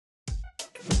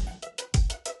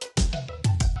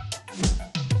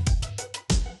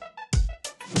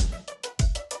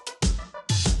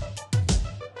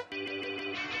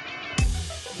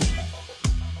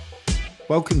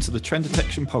Welcome to the Trend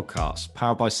Detection Podcast,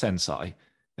 powered by Senseye,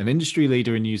 an industry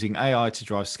leader in using AI to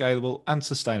drive scalable and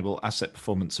sustainable asset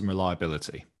performance and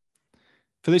reliability.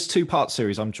 For this two-part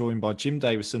series, I'm joined by Jim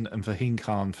Davison and Fahim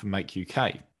Khan from Make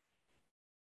UK.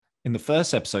 In the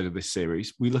first episode of this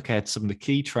series, we look ahead at some of the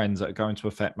key trends that are going to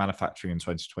affect manufacturing in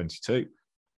 2022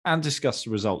 and discuss the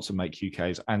results of Make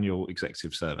UK's annual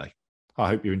executive survey. I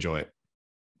hope you enjoy it.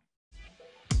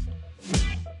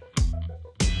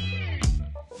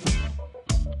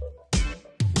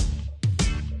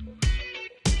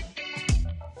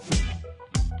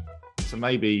 So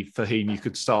maybe, Fahim, you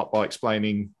could start by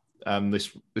explaining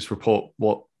this report,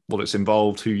 what it's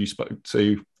involved, who you spoke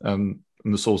to, and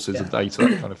the sources of data,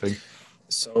 that kind of thing.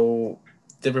 So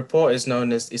the report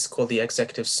it's called the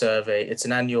Executive Survey. It's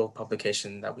an annual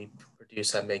publication that we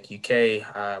produce at Make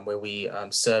UK, where we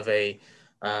survey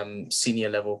senior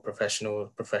level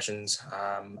professions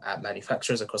at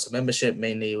manufacturers across the membership.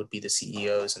 Mainly it would be the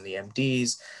CEOs and the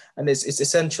MDs. And it's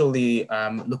essentially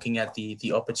looking at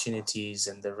the opportunities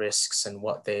and the risks and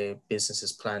what their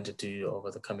businesses plan to do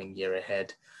over the coming year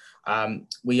ahead.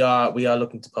 We are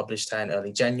looking to publish that in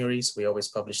early January. So we always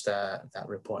publish that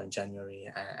report in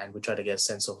January, and we try to get a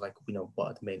sense of what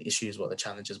are the main issues, what are the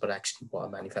challenges, but actually what are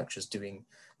manufacturers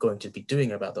going to be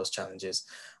doing about those challenges.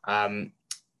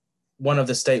 One of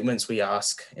the statements we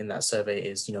ask in that survey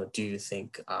is, do you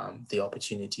think the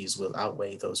opportunities will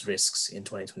outweigh those risks in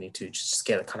 2022? Just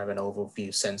get a kind of an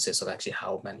overview census of actually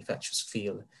how manufacturers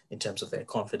feel in terms of their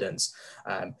confidence.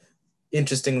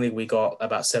 Interestingly, we got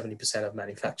about 70% of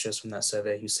manufacturers from that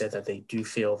survey who said that they do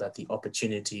feel that the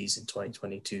opportunities in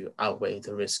 2022 outweigh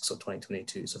the risks of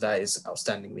 2022. So that is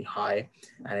outstandingly high.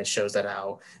 And it shows that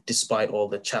how, despite all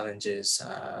the challenges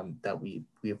that we've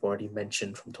already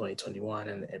mentioned from 2021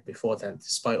 and before then,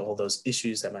 despite all those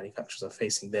issues that manufacturers are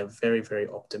facing, they're very, very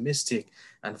optimistic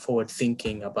and forward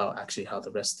thinking about actually how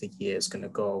the rest of the year is going to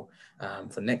go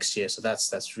for next year. So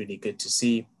that's really good to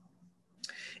see.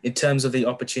 In terms of the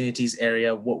opportunities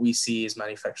area, what we see is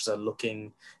manufacturers are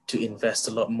looking to invest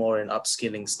a lot more in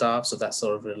upskilling staff. So that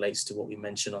sort of relates to what we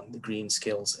mentioned on the green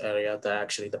skills area, that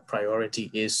actually the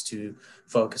priority is to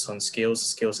focus on skills.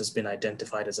 Skills has been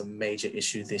identified as a major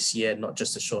issue this year, not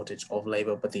just the shortage of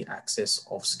labor, but the access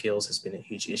of skills has been a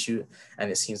huge issue. And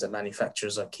it seems that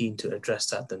manufacturers are keen to address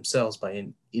that themselves by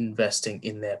investing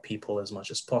in their people as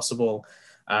much as possible.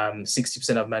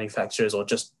 60% of manufacturers, or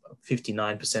just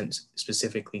 59%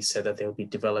 specifically, said that they will be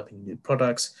developing new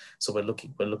products. So we're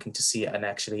looking to see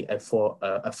a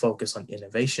focus on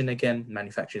innovation again.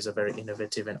 Manufacturers are very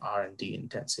innovative and R&D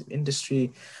intensive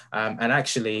industry, and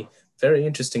actually, very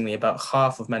interestingly, about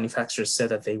half of manufacturers said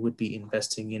that they would be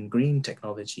investing in green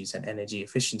technologies and energy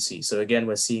efficiency. So again,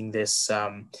 we're seeing this.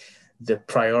 The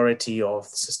priority of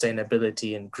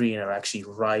sustainability and green are actually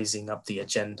rising up the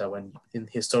agenda, when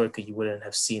historically you wouldn't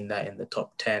have seen that in the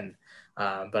top 10.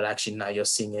 But actually now you're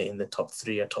seeing it in the top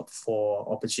 3 or top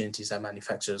 4 opportunities that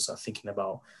manufacturers are thinking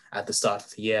about at the start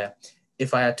of the year.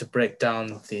 If I had to break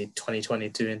down the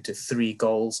 2022 into 3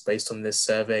 goals based on this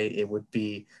survey, it would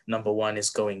be number 1 is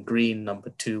going green,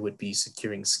 number 2 would be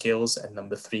securing skills, and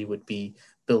number 3 would be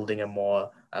building a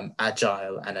more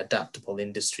agile and adaptable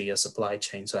industry or supply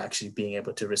chain. So actually being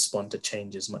able to respond to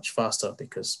changes much faster,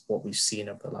 because what we've seen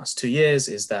over the last 2 years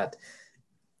is that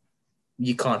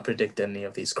you can't predict any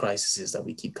of these crises that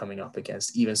we keep coming up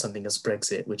against. Even something as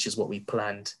Brexit, which is what we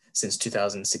planned since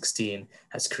 2016,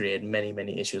 has created many,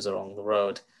 many issues along the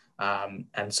road. And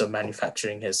so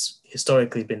manufacturing has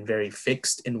historically been very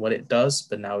fixed in what it does,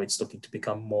 but now it's looking to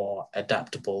become more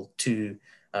adaptable to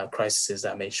crises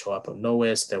that may show up out of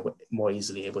nowhere, so they're more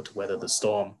easily able to weather the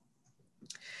storm.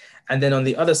 And then on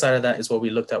the other side of that is what we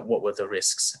looked at, what were the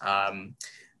risks?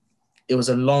 It was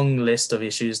a long list of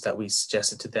issues that we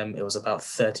suggested to them. It was about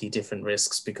 30 different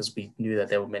risks, because we knew that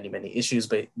there were many, many issues.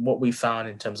 But what we found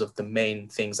in terms of the main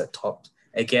things that topped,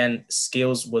 again,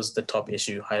 skills was the top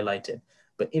issue highlighted.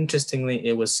 But interestingly,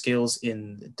 it was skills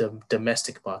in the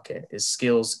domestic market, is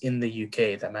skills in the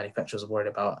UK that manufacturers are worried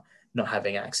about not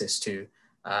having access to,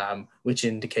 which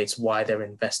indicates why they're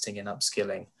investing in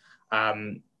upskilling.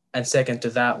 And second to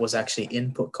that was actually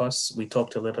input costs. We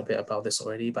talked a little bit about this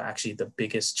already, but actually the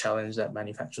biggest challenge that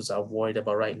manufacturers are worried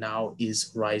about right now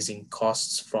is rising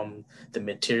costs from the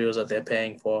materials that they're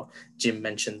paying for. Jim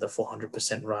mentioned the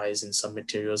 400% rise in some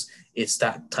materials. It's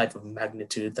that type of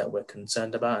magnitude that we're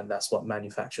concerned about, and that's what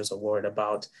manufacturers are worried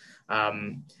about.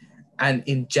 And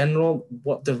in general,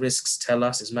 what the risks tell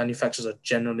us is manufacturers are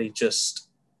generally just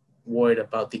worried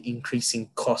about the increasing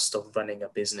cost of running a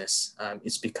business.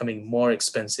 It's becoming more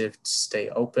expensive to stay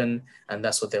open, and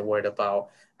that's what they're worried about.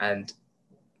 And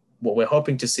what we're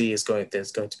hoping to see is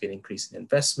there's going to be an increase in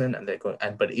investment,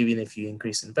 but even if you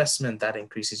increase investment, that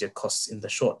increases your costs in the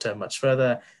short term much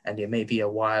further, and it may be a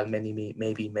while,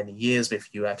 maybe many years before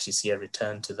you actually see a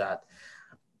return to that.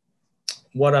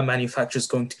 What are manufacturers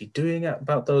going to be doing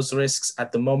about those risks?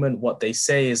 At the moment, what they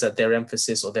say is that their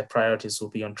emphasis or their priorities will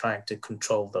be on trying to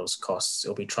control those costs.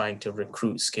 They'll be trying to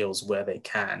recruit skills where they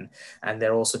can. And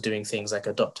they're also doing things like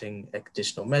adopting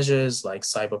additional measures like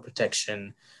cyber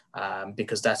protection,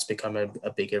 because that's become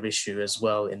a bigger issue as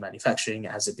well in manufacturing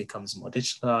as it becomes more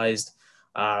digitalized.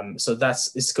 So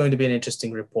it's going to be an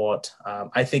interesting report.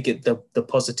 I think the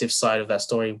positive side of that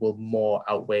story will more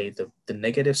outweigh the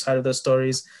negative side of those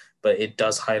stories, but it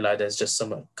does highlight there's just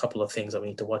a couple of things that we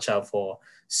need to watch out for.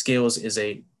 Skills is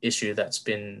a issue that's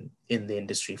been in the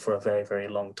industry for a very, very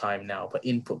long time now, but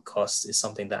input costs is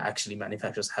something that actually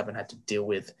manufacturers haven't had to deal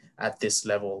with at this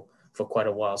level for quite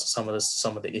a while. So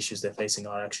some of the issues they're facing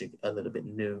are actually a little bit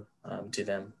new to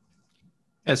them.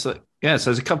 So there's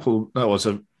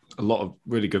a lot of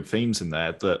really good themes in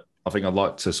there that I think I'd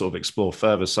like to sort of explore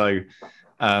further. So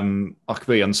I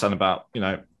completely understand about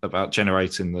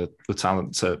generating the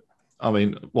talent to. I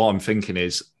mean, what I'm thinking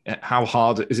is, how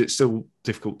hard is it still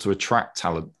difficult to attract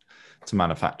talent to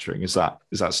manufacturing? Is that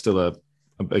still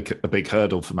a big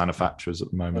hurdle for manufacturers at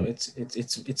the moment?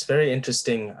 It's very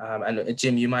interesting. And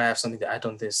Jim, you might have something to add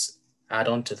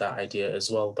on to that idea as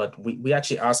well. But we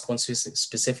actually asked one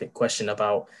specific question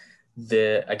about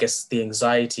the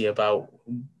anxiety about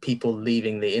people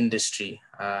leaving the industry,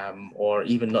 or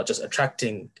even not just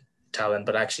attracting talent,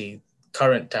 but actually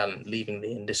current talent leaving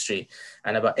the industry.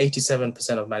 And about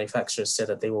 87% of manufacturers said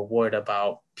that they were worried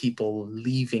about people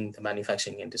leaving the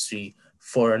manufacturing industry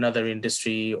for another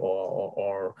industry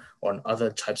or on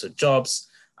other types of jobs.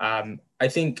 I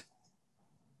think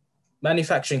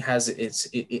manufacturing has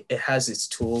its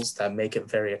tools that make it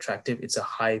very attractive. It's a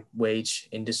high wage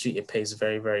industry. It pays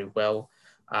very, very well.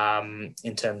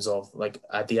 In terms of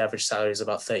the average salary is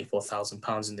about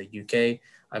 £34,000 in the UK.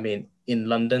 I mean, in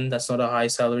London, that's not a high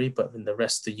salary, but in the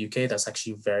rest of the UK, that's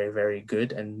actually very, very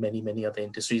good. And many, many other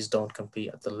industries don't compete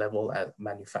at the level that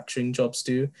manufacturing jobs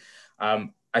do.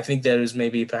 I think there is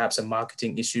maybe perhaps a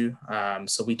marketing issue.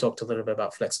 So we talked a little bit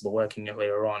about flexible working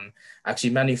earlier on.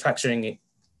 Actually, manufacturing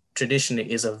traditionally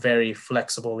is a very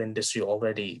flexible industry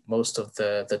already. Most of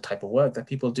the type of work that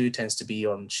people do tends to be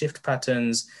on shift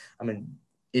patterns. I mean,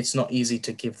 it's not easy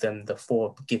to give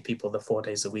people the 4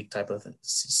 days a week type of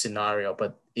scenario,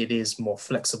 but it is more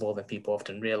flexible than people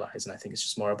often realize. And I think it's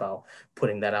just more about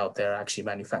putting that out there. Actually,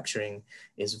 manufacturing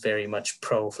is very much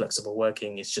pro flexible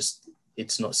working.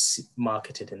 It's not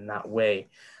marketed in that way.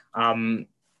 I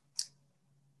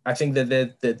think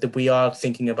that we are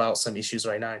thinking about some issues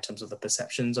right now in terms of the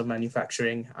perceptions of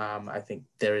manufacturing. I think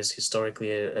there is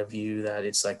historically a view that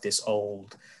it's like this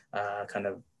old kind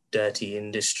of dirty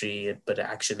industry, but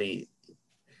actually,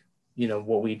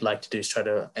 what we'd like to do is try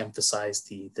to emphasize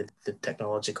the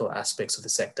technological aspects of the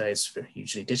sector. It's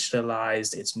hugely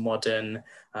digitalized, it's modern,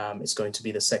 it's going to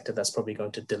be the sector that's probably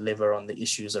going to deliver on the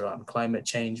issues around climate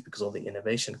change because all the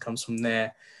innovation comes from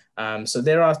there. So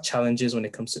there are challenges when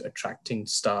it comes to attracting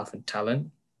staff and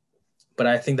talent. But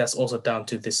I think that's also down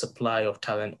to the supply of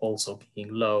talent also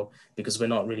being low, because we're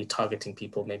not really targeting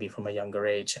people maybe from a younger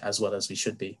age as well as we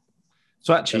should be.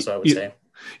 So actually, that's what I would say.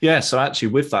 Yeah, so actually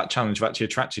with that challenge of actually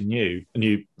attracting new, and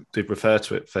you did refer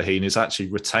to it, Faheen, is actually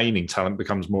retaining talent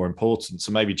becomes more important.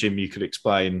 So maybe, Jim, you could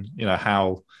explain,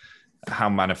 how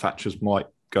manufacturers might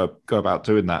go about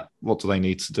doing that. What do they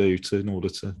need to do in order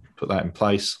to put that in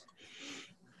place?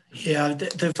 Yeah,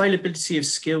 the availability of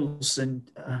skills and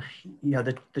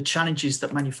the challenges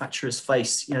that manufacturers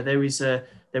face. There is a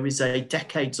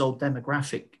decades-old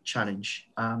demographic challenge.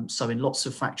 So in lots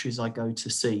of factories I go to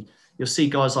see, you'll see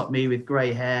guys like me with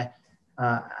grey hair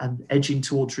and edging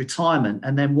towards retirement,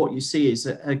 and then what you see is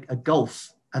a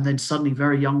gulf, and then suddenly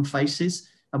very young faces.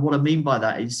 And what I mean by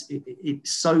that is it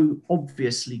so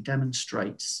obviously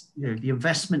demonstrates, the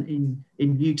investment in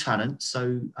new talent.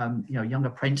 So, young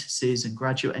apprentices and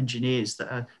graduate engineers that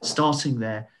are starting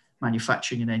their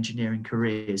manufacturing and engineering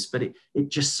careers. But it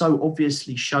just so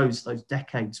obviously shows those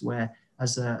decades where,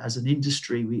 as an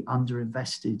industry, we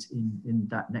underinvested in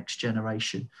that next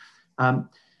generation.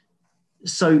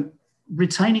 So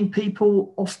retaining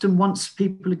people, often once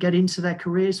people get into their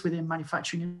careers within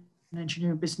manufacturing and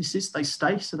engineering businesses, they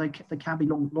stay, so they can be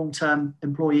long-term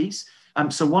employees.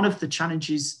 So one of the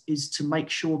challenges is to make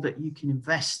sure that you can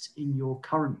invest in your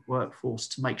current workforce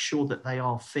to make sure that they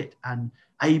are fit and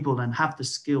able and have the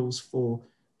skills for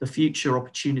the future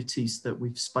opportunities that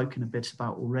we've spoken a bit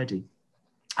about already.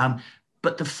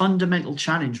 But the fundamental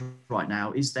challenge right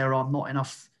now is there are not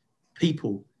enough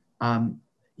people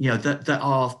that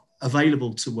are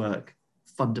available to work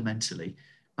fundamentally.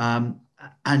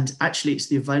 And actually, it's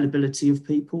the availability of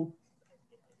people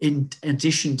in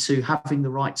addition to having the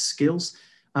right skills.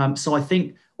 So I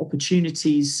think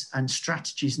opportunities and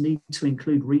strategies need to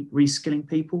include reskilling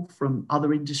people from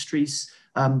other industries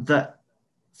that,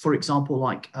 for example,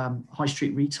 like high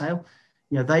street retail.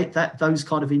 Those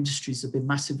kind of industries have been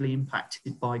massively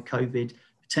impacted by COVID.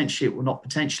 Potentially, well, not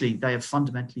potentially, they have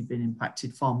fundamentally been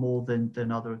impacted far more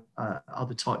than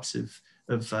other types of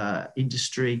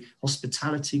industry.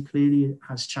 Hospitality clearly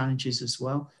has challenges as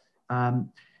well.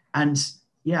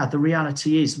 The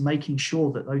reality is making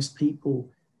sure that those people,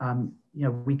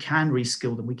 we can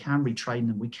reskill them, we can retrain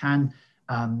them, we can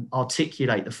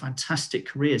articulate the fantastic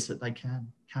careers that they can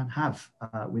have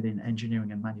within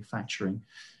engineering and manufacturing.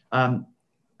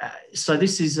 So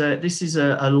this is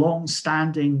a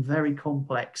long-standing, very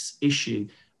complex issue,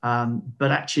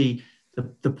 but actually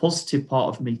the positive part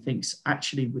of me thinks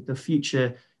actually with the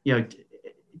future, it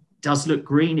does look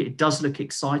green, it does look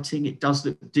exciting, it does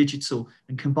look digital,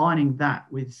 and combining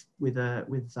that with a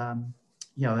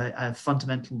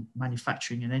fundamental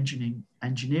manufacturing and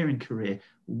engineering career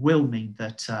will mean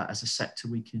that as a sector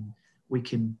we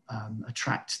can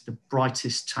attract the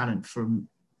brightest talent from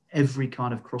every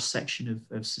kind of cross-section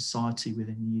of society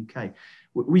within the UK.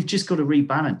 We've just got to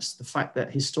rebalance the fact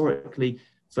that historically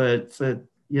for the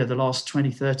last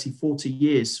 20, 30, 40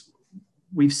 years,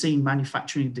 we've seen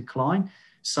manufacturing decline.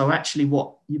 So actually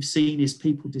what you've seen is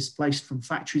people displaced from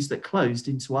factories that closed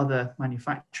into other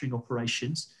manufacturing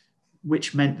operations,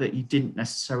 which meant that you didn't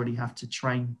necessarily have to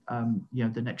train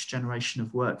the next generation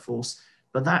of workforce.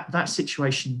 But that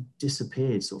situation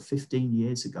disappeared sort of 15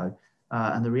 years ago.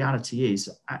 And the reality is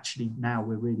actually now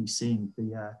we're really seeing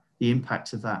the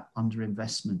impact of that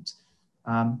underinvestment.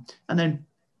 And then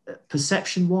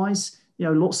perception-wise,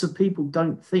 lots of people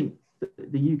don't think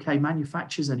that the UK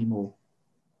manufactures anymore.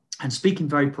 And speaking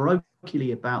very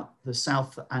parochially about the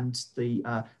South and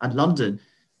London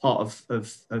part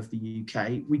of the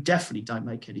UK, we definitely don't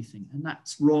make anything, and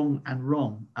that's wrong and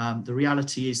wrong. The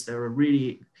reality is there are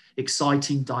really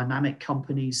exciting, dynamic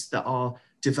companies that are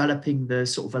developing the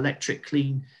sort of electric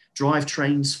clean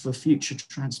drivetrains for future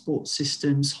transport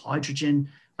systems, hydrogen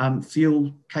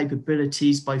fuel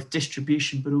capabilities, both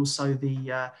distribution but also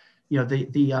the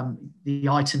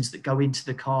items that go into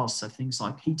the cars, so things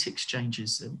like heat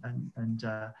exchangers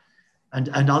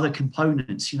and other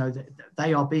components.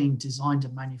 They are being designed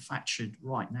and manufactured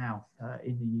right now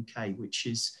in the UK, which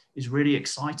is really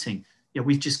exciting.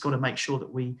 We've just got to make sure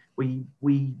that we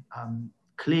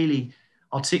clearly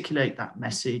articulate that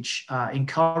message,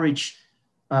 encourage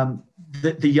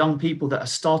the young people that are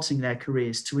starting their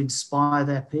careers to inspire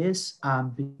their peers,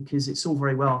 because it's all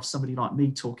very well somebody like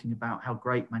me talking about how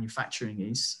great manufacturing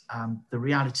is. The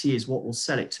reality is what will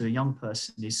sell it to a young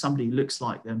person is somebody who looks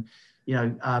like them,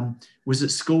 was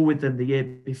at school with them the year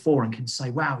before and can say,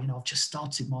 wow, I've just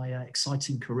started my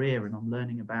exciting career and I'm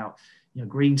learning about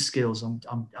green skills,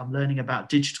 I'm learning about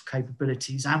digital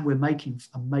capabilities, and we're making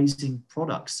amazing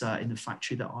products in the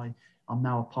factory that I'm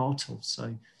now a part of.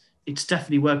 So it's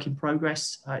definitely work in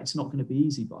progress. It's not going to be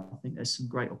easy, but I think there's some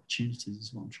great opportunities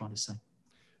is what I'm trying to say.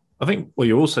 I think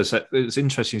you also said, it's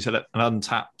interesting, you said an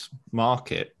untapped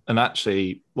market, and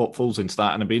actually what falls into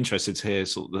that, and I'd be interested to hear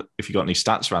sort of if you got any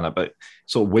stats around that, but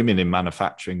sort of women in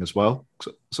manufacturing as well.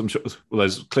 So I'm sure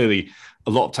there's clearly a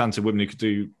lot of talented women who could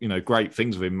do, great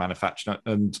things within manufacturing.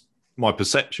 And my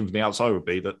perception from the outside would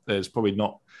be that there's probably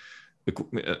not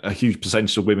a huge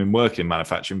percentage of women working in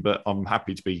manufacturing, but I'm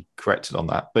happy to be corrected on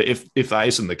that. But if that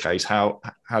isn't the case, how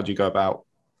do you go about,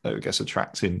 I guess,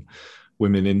 attracting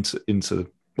women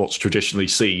into what's traditionally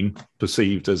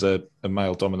perceived as a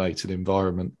male-dominated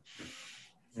environment?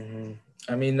 Mm-hmm.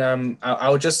 I mean, I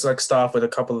would just start off with a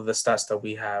couple of the stats that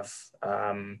we have,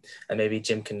 and maybe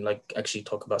Jim can actually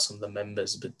talk about some of the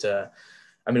members. But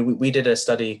I mean, we did a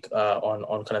study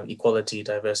on kind of equality,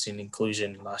 diversity, and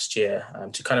inclusion last year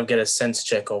to kind of get a sense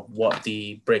check of what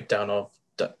the breakdown of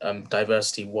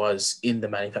diversity was in the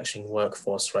manufacturing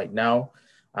workforce right now.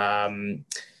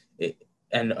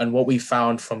 And what we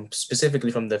found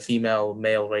specifically from the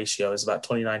female-male ratio is about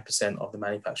 29% of the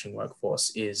manufacturing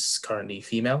workforce is currently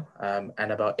female,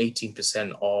 and about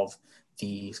 18% of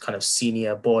the kind of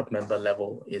senior board member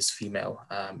level is female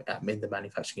in the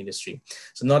manufacturing industry.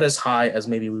 So not as high as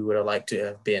maybe we would have liked to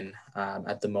have been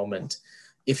at the moment.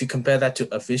 If you compare that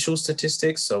to official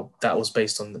statistics, so that was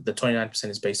based on the 29%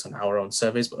 is based on our own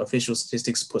surveys, but official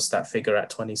statistics puts that figure at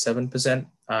 27%.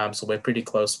 So we're pretty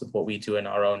close with what we do in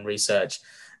our own research.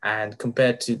 And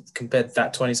compared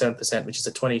that 27%, which is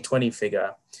a 2020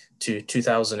 figure, to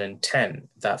 2010,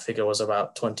 that figure was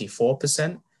about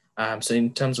 24%. So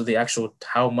in terms of the actual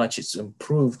how much it's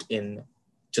improved in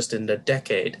just in the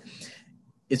decade,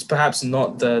 it's perhaps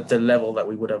not the level that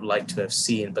we would have liked to have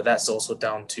seen, but that's also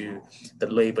down to the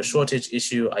labor shortage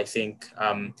issue. I think,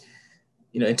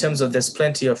 in terms of there's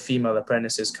plenty of female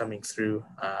apprentices coming through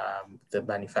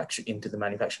into the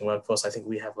manufacturing workforce. I think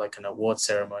we have like an award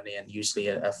ceremony, and usually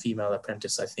a female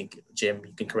apprentice, I think, Jim,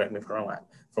 you can correct me if I'm wrong,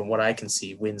 from what I can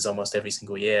see, wins almost every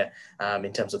single year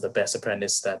in terms of the best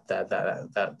apprentice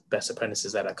that best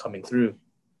apprentices that are coming through.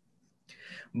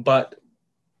 But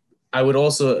I would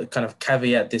also kind of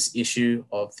caveat this issue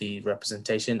of the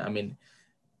representation. I mean,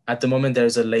 at the moment,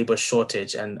 there's a labor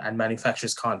shortage, and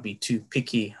manufacturers can't be too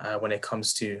picky when it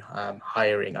comes to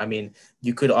hiring. I mean,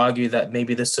 you could argue that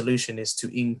maybe the solution is to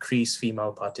increase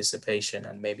female participation,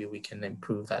 and maybe we can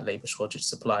improve that labor shortage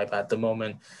supply. But at the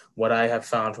moment, what I have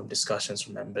found from discussions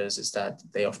from members is that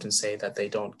they often say that they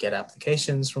don't get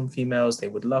applications from females. They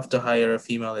would love to hire a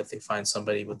female if they find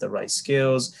somebody with the right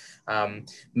skills.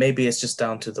 Maybe it's just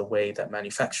down to the way that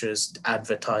manufacturers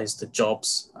advertise the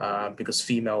jobs, because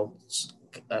female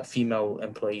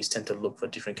employees tend to look for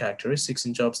different characteristics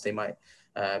in jobs. They might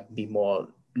be more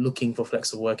looking for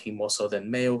flexible working more so than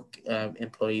male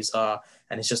employees are,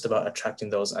 and it's just about attracting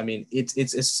those. I mean, it's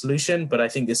a solution, but I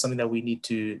think it's something that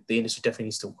the industry definitely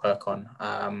needs to work on.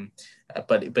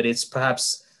 But it's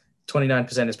perhaps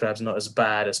 29% is perhaps not as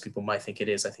bad as people might think it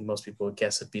is. I think most people would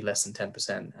guess it'd be less than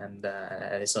 10%, and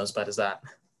it's not as bad as that.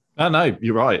 No,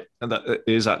 you're right, and that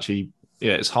is actually.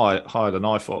 Yeah, it's higher than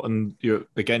I thought. And you're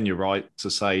right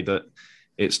to say that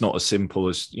it's not as simple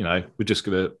as, we're just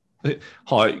going to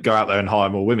go out there and hire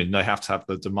more women. They have to have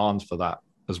the demand for that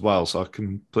as well. So I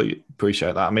completely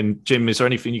appreciate that. I mean, Jim, is there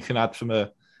anything you can add from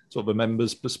a sort of a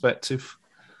member's perspective?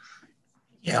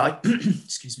 Yeah,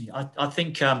 excuse me. I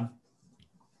think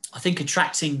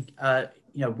attracting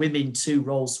women to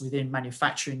roles within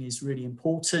manufacturing is really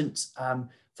important.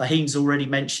 Fahim's already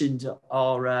mentioned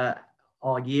our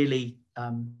yearly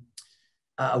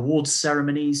awards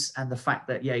ceremonies, and the fact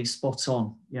that he's spot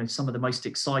on. Some of the most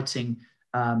exciting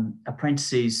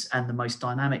apprentices and the most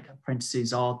dynamic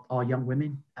apprentices are young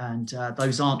women, and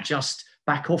those aren't just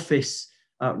back office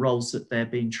roles that they're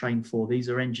being trained for. These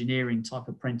are engineering type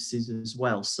apprentices as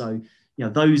well. So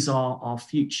those are our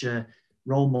future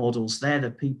role models. They're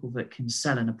the people that can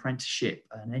sell an apprenticeship,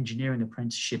 an engineering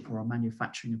apprenticeship or a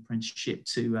manufacturing apprenticeship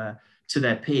to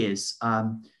their peers.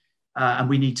 And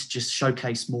we need to just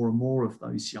showcase more and more of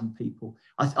those young people.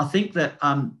 I think that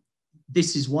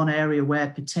this is one area where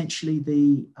potentially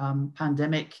the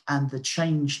pandemic and the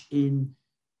change in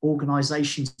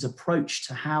organizations' approach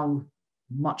to how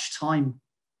much time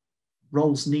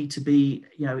roles need to be,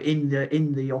 in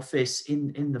the office,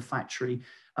 in the factory,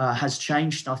 has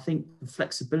changed. I think the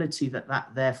flexibility that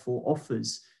therefore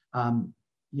offers,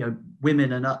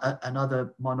 women and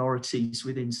other minorities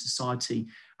within society,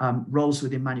 roles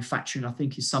within manufacturing, I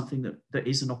think is something that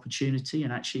is an opportunity.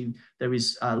 And actually there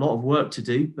is a lot of work to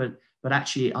do, but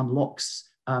actually it unlocks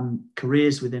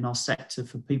careers within our sector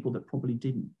for people that probably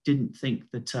didn't think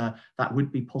that that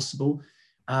would be possible.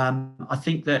 I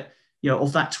think that,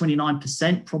 of that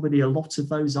 29%, probably a lot of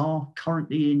those are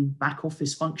currently in back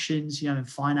office functions, in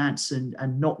finance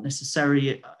and not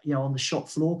necessarily, on the shop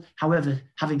floor. However,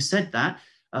 having said that,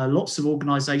 lots of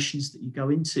organizations that you go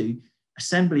into,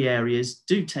 assembly areas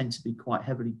do tend to be quite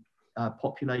heavily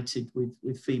populated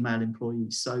with female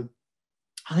employees. So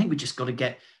I think we just got to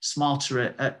get smarter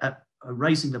at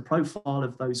raising the profile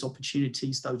of those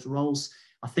opportunities, those roles.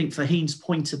 I think Fahim's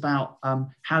point about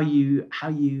how you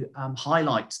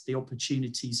highlight the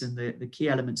opportunities and the key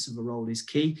elements of a role is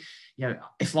key.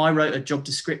 If I wrote a job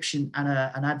description and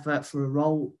an advert for a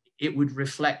role, it would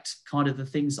reflect kind of the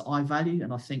things that I value.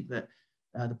 And I think that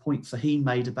the point Fahim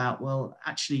made about, well,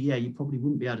 actually, you probably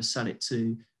wouldn't be able to sell it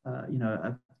to,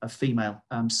 a female.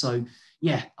 I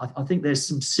think there's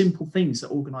some simple things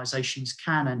that organizations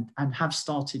can and have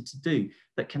started to do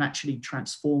that can actually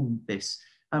transform this.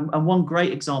 And one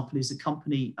great example is a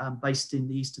company based in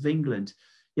the east of England.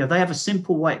 They have a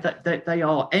simple way that they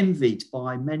are envied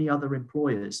by many other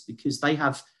employers, because they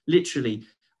have literally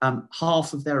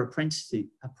half of their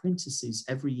apprentices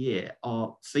every year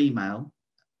are female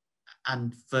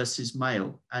and versus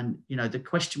male. And the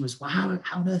question was, well, how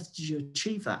on earth did you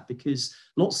achieve that? Because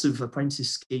lots of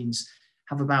apprentice schemes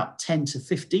have about 10 to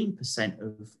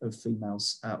 15% of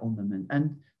females on them.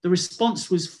 And the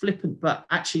response was flippant, but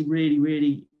actually really,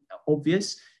 really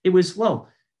obvious. It was, well,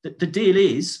 the deal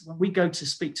is, when we go to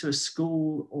speak to a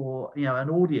school or an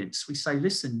audience, we say,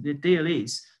 listen, the deal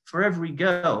is, for every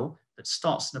girl that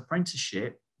starts an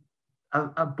apprenticeship,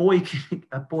 a boy,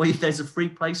 there's a free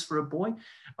place for a boy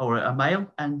or a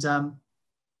male. And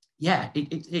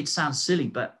it sounds silly,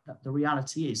 but the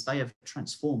reality is they have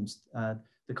transformed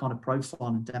the kind of profile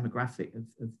and demographic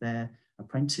of their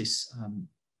apprentice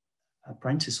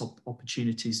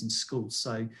opportunities in schools.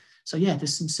 So yeah,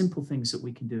 there's some simple things that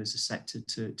we can do as a sector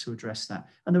to address that.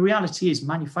 And the reality is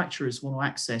manufacturers want to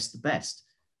access the best.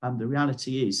 The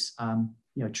reality is,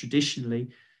 traditionally,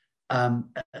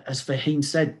 as Fahim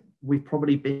said, we've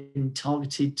probably been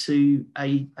targeted to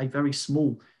a very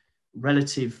small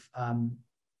relative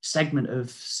segment of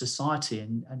society.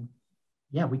 And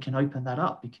yeah, we can open that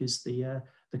up because the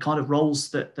kind of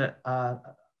roles that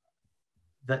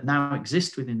now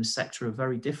exist within the sector are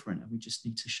very different, and we just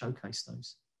need to showcase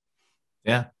those.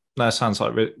 Yeah, that sounds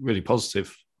like really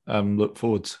positive. Look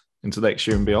forward into next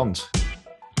year and beyond.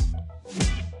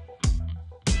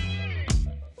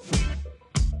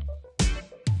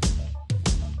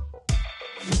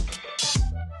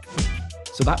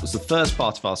 So that was the first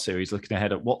part of our series looking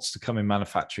ahead at what's to come in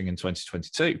manufacturing in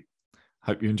 2022.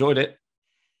 Hope you enjoyed it.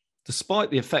 Despite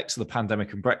the effects of the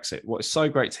pandemic and Brexit, what is so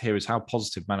great to hear is how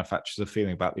positive manufacturers are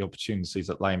feeling about the opportunities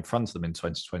that lay in front of them in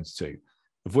 2022,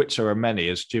 of which there are many,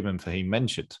 as Jim and Fahim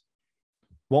mentioned.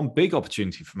 One big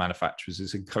opportunity for manufacturers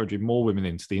is encouraging more women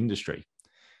into the industry.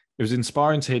 It was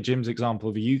inspiring to hear Jim's example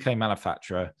of a UK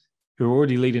manufacturer who are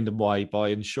already leading the way by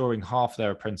ensuring half their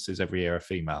apprentices every year are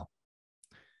female.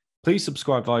 Please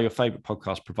subscribe via your favourite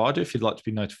podcast provider if you'd like to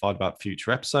be notified about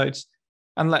future episodes,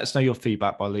 and let us know your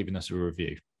feedback by leaving us a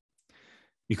review.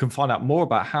 You can find out more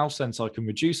about how Senseye can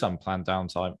reduce unplanned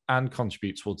downtime and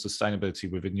contribute towards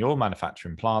sustainability within your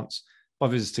manufacturing plants by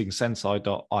visiting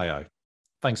senseye.io.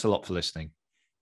 Thanks a lot for listening.